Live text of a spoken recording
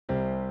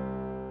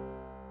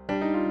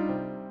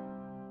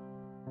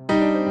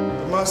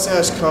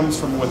mustache comes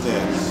from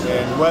within,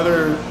 and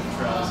whether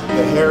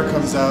the hair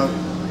comes out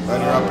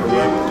on your upper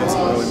lip doesn't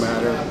really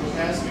matter.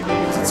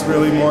 It's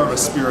really more of a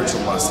spiritual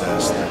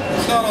mustache thing.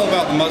 It's not all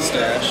about the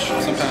mustache.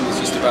 Sometimes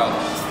it's just about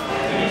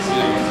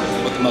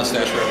what the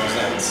mustache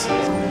represents.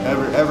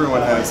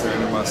 Everyone has their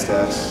inner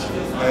mustache,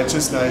 and it's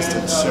just nice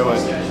to show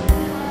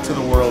it to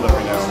the world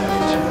every now and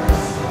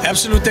then.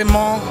 Absolument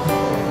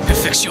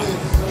perfection.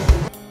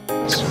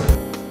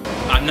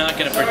 I'm not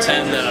going to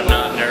pretend that I'm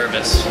not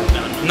nervous.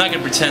 I'm not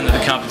going to pretend that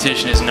the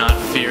competition is not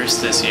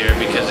fierce this year,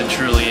 because it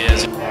truly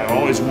is. I've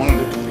always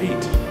wanted to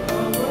compete,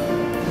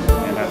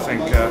 and I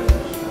think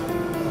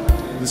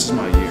this is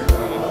my year.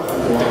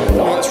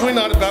 Well, it's really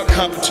not about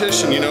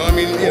competition, you know. I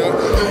mean,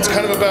 it's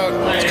kind of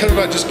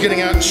about just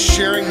getting out and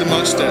sharing the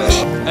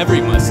mustache.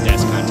 Every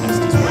mustache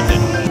contest is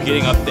worth it.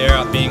 Getting up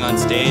there, being on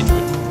stage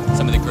with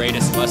some of the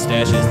greatest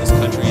mustaches this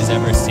country has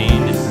ever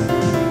seen,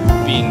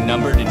 and being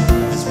numbered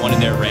as one of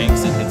their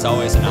ranks, it's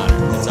always an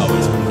honor. It's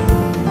always worth it.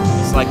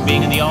 It's like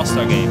being in the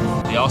All-Star game.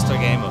 The All-Star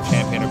game of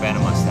Champaign-Urbana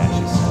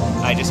mustaches.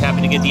 I just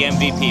happened to get the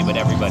MVP, but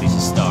everybody's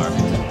a star.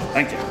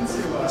 Thank you.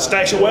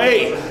 Stash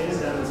away!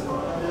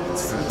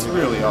 It's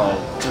really all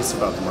just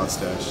about the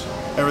mustache.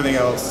 Everything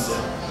else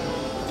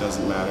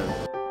doesn't matter.